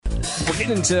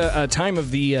heading into a time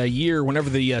of the year whenever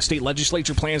the state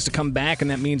legislature plans to come back, and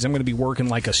that means I'm going to be working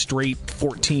like a straight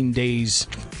 14 days,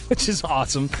 which is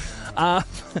awesome.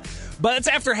 But it's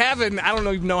after having, I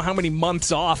don't even know how many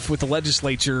months off with the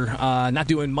legislature, not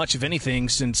doing much of anything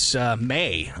since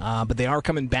May. But they are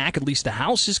coming back, at least the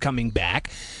House is coming back,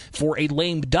 for a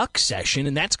lame duck session,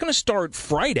 and that's going to start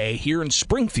Friday here in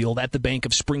Springfield at the Bank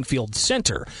of Springfield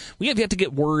Center. We have yet to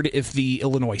get word if the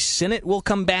Illinois Senate will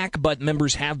come back, but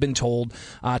members have been told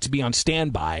to be on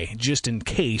standby just in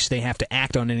case they have to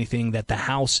act on anything that the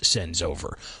House sends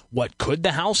over. What could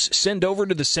the House send over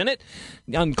to the Senate?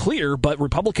 Unclear, but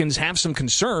Republicans have some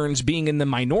concerns being in the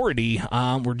minority.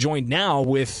 We're joined now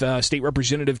with State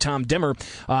Representative Tom Demmer,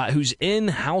 who's in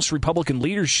House Republican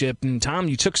leadership. And Tom,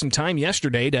 you took some time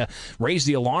yesterday to raise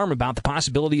the alarm about the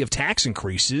possibility of tax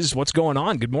increases. What's going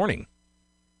on? Good morning.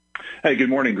 Hey, good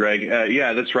morning, Greg.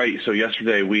 Yeah, that's right. So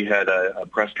yesterday we had a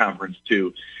press conference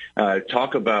to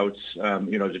talk about,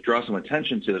 to draw some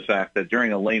attention to the fact that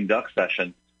during a lame duck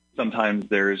session, sometimes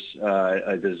there's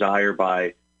a desire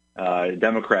by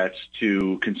Democrats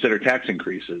to consider tax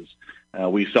increases.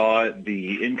 We saw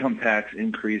the income tax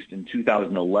increased in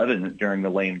 2011 during the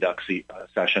lame duck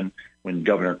session when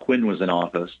Governor Quinn was in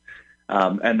office.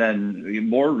 And then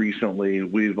more recently,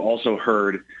 we've also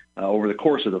heard over the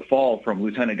course of the fall from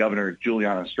Lieutenant Governor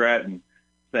Juliana Stratton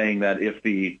saying that if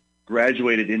the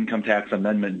graduated income tax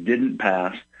amendment didn't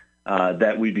pass,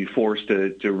 that we'd be forced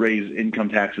to raise income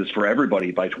taxes for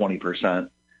everybody by 20%.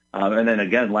 And then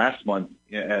again, last month,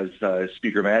 as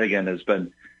Speaker Madigan has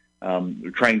been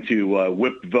trying to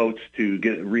whip votes to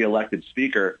get reelected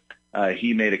Speaker,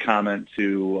 he made a comment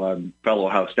to fellow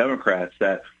House Democrats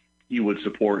that he would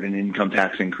support an income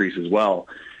tax increase as well.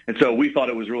 And so we thought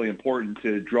it was really important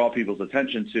to draw people's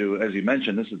attention to, as you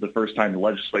mentioned, this is the first time the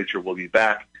legislature will be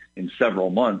back in several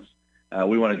months.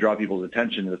 We want to draw people's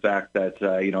attention to the fact that,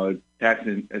 a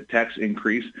tax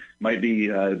increase might be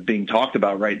being talked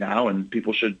about right now, and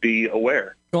people should be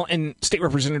aware. Well, and State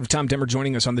Representative Tom Demmer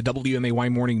joining us on the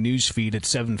WMAY morning news feed at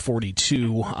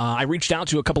 7:42. I reached out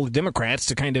to a couple of Democrats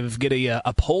to kind of get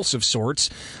a pulse of sorts.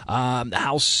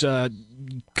 House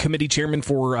Committee Chairman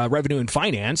for Revenue and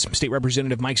Finance, State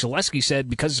Representative Mike Zaleski, said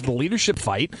because of the leadership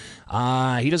fight,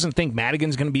 he doesn't think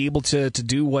Madigan's going to be able to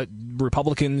do what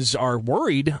Republicans are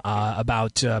worried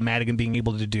about Madigan being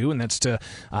able to do, and that's to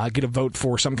get a vote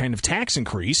for some kind of tax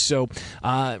increase. So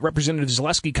Representative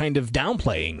Zaleski kind of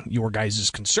downplaying your guys'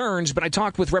 concerns, but I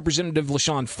talked with Representative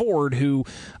LaShawn Ford, who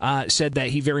said that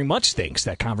he very much thinks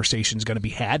that conversation is going to be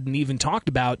had, and even talked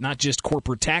about not just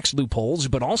corporate tax loopholes,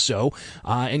 but also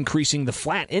increasing the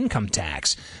flat income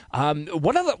tax.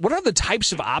 What are the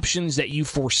types of options that you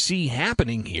foresee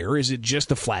happening here? Is it just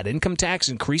the flat income tax,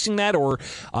 increasing that, or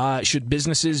should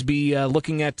businesses be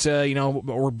looking at,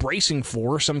 or bracing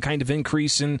for some kind of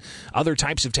increase in other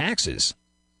types of taxes?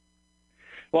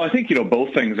 Well, I think,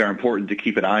 both things are important to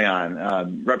keep an eye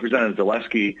on. Representative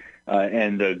Zaleski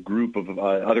and a group of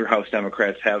other House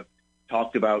Democrats have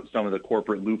talked about some of the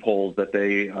corporate loopholes that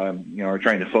they, are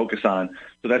trying to focus on.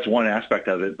 So that's one aspect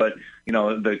of it. But,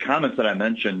 the comments that I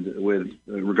mentioned with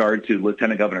regard to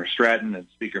Lieutenant Governor Stratton and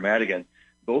Speaker Madigan,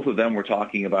 both of them were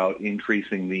talking about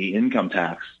increasing the income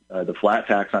tax, the flat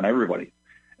tax on everybody.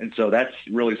 And so that's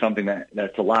really something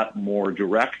that's a lot more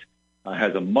direct,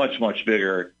 has a much, much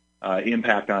bigger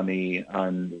impact on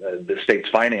the state's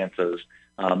finances,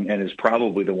 and is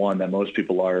probably the one that most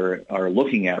people are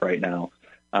looking at right now.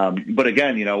 But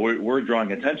again, we're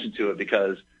drawing attention to it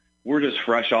because we're just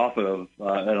fresh off of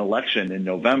an election in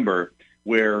November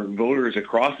where voters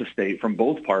across the state from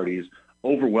both parties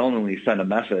overwhelmingly sent a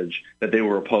message that they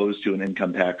were opposed to an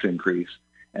income tax increase.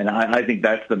 And I think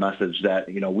that's the message that,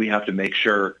 we have to make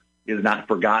sure is not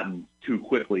forgotten too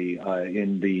quickly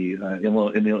in the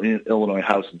Illinois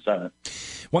House and Senate.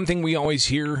 One thing we always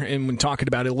hear and when talking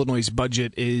about Illinois'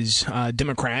 budget is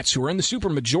Democrats who are in the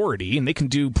supermajority, and they can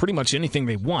do pretty much anything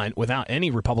they want without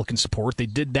any Republican support. They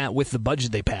did that with the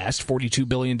budget they passed, $42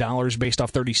 billion based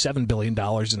off $37 billion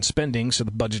in spending, so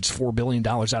the budget's $4 billion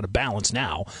out of balance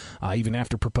now, even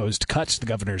after proposed cuts the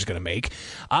governor is going to make.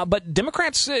 But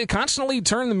Democrats constantly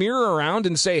turn the mirror around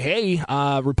and say, hey,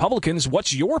 Republicans,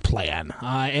 what's your plan?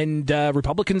 And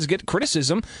Republicans get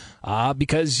criticism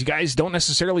because you guys don't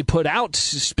necessarily put out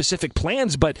specific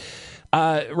plans, but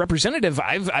Representative,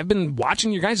 I've been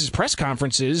watching your guys' press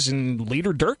conferences, and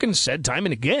Leader Durkin said time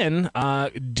and again,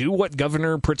 do what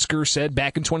Governor Pritzker said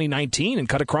back in 2019 and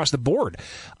cut across the board.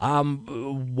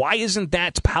 Why isn't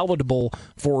that palatable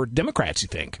for Democrats, you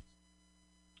think?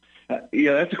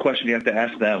 Yeah, that's a question you have to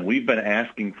ask them. We've been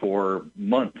asking for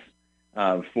months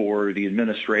for the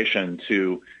administration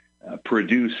to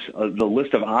produce the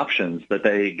list of options that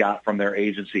they got from their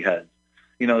agency heads.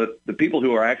 You know, the people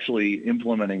who are actually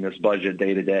implementing this budget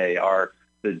day to day are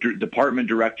the department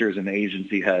directors and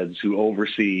agency heads who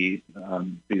oversee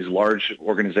these large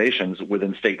organizations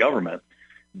within state government.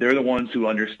 They're the ones who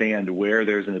understand where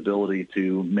there's an ability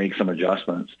to make some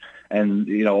adjustments. And,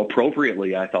 you know,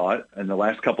 appropriately, I thought, in the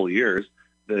last couple of years,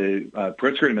 the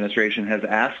Pritzker administration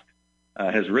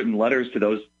has written letters to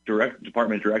those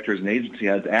department directors and agency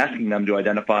heads asking them to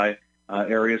identify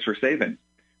areas for savings.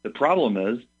 The problem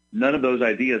is none of those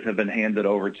ideas have been handed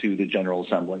over to the General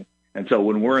Assembly. And so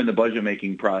when we're in the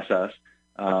budget-making process,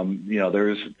 you know,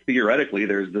 there's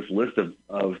this list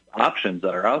of options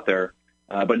that are out there,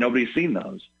 but nobody's seen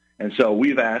those. And so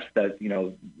we've asked that, you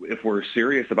know, if we're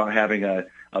serious about having a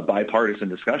bipartisan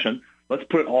discussion, let's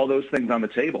put all those things on the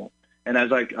table. And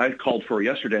as I called for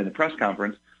yesterday in the press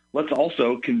conference, let's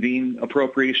also convene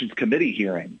appropriations committee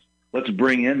hearings. Let's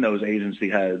bring in those agency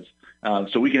heads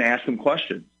so we can ask them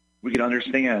questions. We can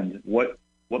understand what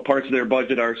parts of their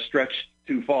budget are stretched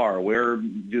too far. Where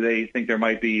do they think there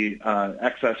might be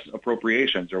excess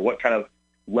appropriations, or what kind of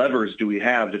levers do we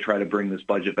have to try to bring this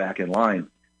budget back in line?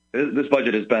 This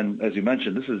budget has been, as you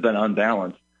mentioned, this has been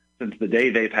unbalanced since the day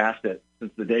they passed it,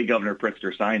 since the day Governor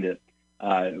Pritzker signed it.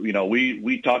 You know,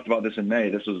 we talked about this in May.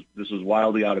 This was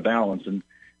wildly out of balance, and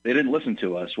they didn't listen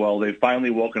to us. Well, they've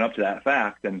finally woken up to that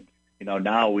fact, and you know,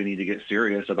 now we need to get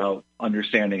serious about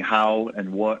understanding how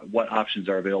and what options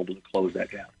are available to close that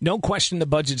gap. No question the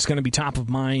budget's going to be top of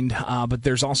mind, but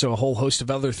there's also a whole host of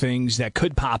other things that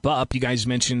could pop up. You guys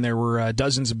mentioned there were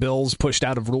dozens of bills pushed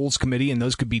out of Rules Committee, and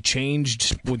those could be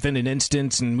changed within an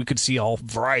instance, and we could see a whole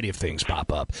variety of things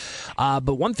pop up.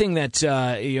 But one thing that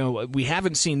you know, we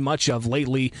haven't seen much of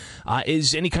lately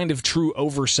is any kind of true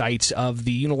oversight of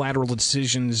the unilateral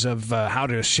decisions of how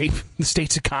to shape the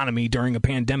state's economy during a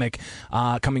pandemic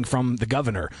coming from the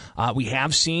governor. We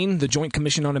have seen the Joint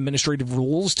Commission on Administrative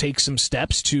Rules take some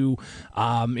steps to,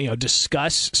 you know,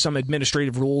 discuss some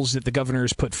administrative rules that the governor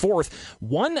has put forth.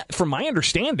 One, from my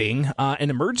understanding, an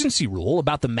emergency rule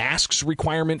about the masks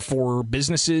requirement for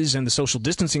businesses and the social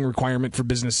distancing requirement for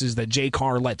businesses that Jay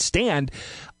Carr let stand,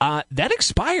 that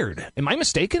expired. Am I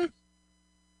mistaken?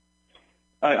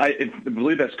 I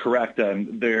believe that's correct.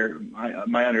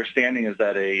 My understanding is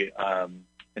that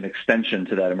an extension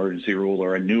to that emergency rule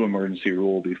or a new emergency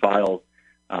rule will be filed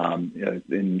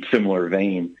in similar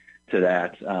vein to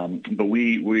that. But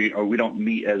we don't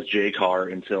meet as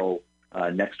JCAR until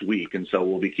next week, and so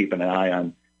we'll be keeping an eye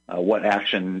on what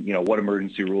action, you know, what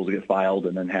emergency rules get filed,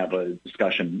 and then have a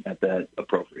discussion at that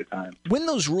appropriate time. When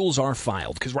those rules are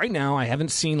filed, because right now I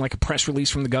haven't seen like a press release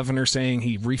from the governor saying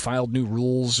he refiled new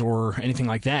rules or anything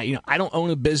like that. You know, I don't own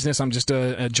a business. I'm just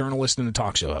a journalist and a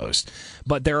talk show host.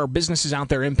 But there are businesses out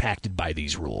there impacted by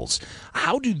these rules.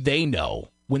 How do they know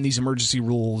when these emergency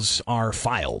rules are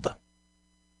filed?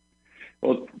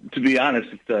 Well, to be honest,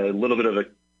 it's a little bit of a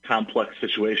complex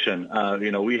situation.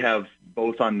 You know, we have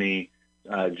both on the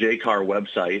JCAR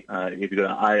website. If you go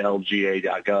to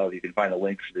ilga.gov, you can find a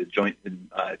link to the Joint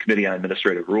Committee on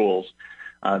Administrative Rules.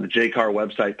 The JCAR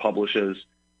website publishes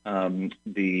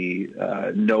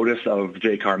the notice of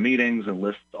JCAR meetings and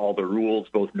lists all the rules,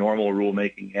 both normal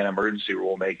rulemaking and emergency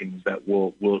rulemakings that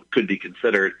could be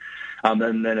considered. And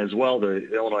then as well,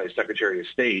 the Illinois Secretary of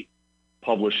State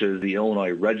publishes the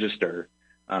Illinois Register,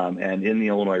 and in the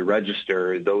Illinois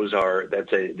Register,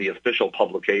 that's the official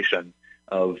publication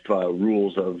of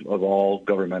rules of all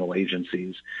governmental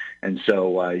agencies. And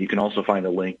so you can also find a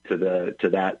link to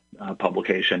that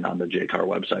publication on the JCAR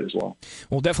website as well.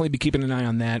 We'll definitely be keeping an eye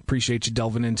on that. Appreciate you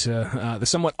delving into the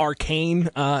somewhat arcane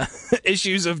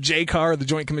issues of JCAR, the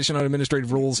Joint Commission on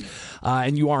Administrative Rules,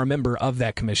 and you are a member of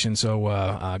that commission, so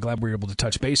glad we were able to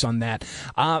touch base on that.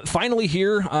 Finally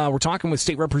here, we're talking with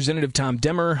State Representative Tom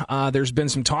Demmer. There's been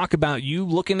some talk about you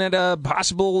looking at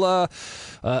possible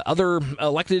other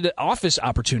elected office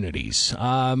opportunities.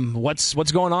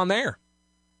 What's going on there?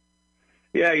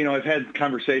 Yeah, you know, I've had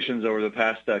conversations over the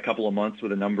past couple of months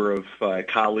with a number of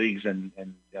colleagues and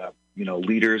you know,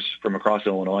 leaders from across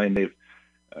Illinois, and they've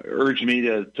urged me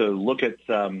to look at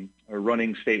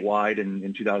running statewide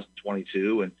in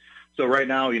 2022. And so right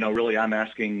now, you know, really I'm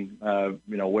asking,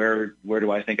 you know, where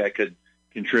do I think I could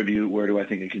contribute? Where do I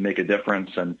think it can make a difference?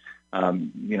 And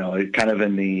you know, kind of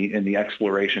in the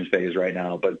exploration phase right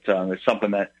now, but it's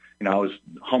something that, you know, I was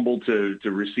humbled to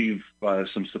receive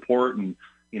some support, and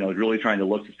you know, really trying to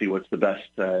look to see what's the best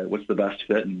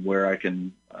fit and where I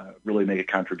can really make a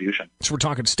contribution. So we're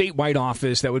talking statewide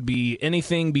office. That would be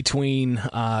anything between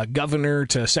governor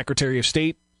to Secretary of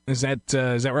State. Is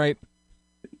that right?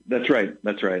 That's right.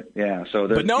 Yeah. So,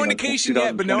 but no indication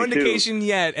yet. But no indication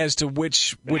yet as to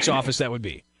which office that would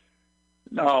be.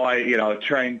 No,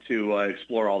 trying to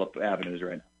explore all the avenues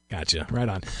right now. Gotcha. Right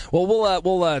on. Well,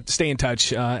 we'll stay in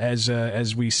touch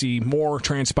as we see more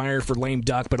transpire for lame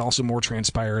duck, but also more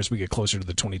transpire as we get closer to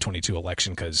the 2022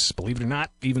 election. Because believe it or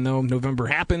not, even though November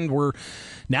happened, we're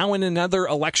now in another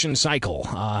election cycle,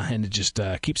 and it just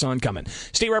keeps on coming.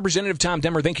 State Representative Tom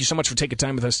Demmer, thank you so much for taking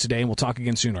time with us today, and we'll talk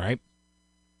again soon. All right.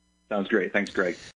 Sounds great. Thanks, Greg.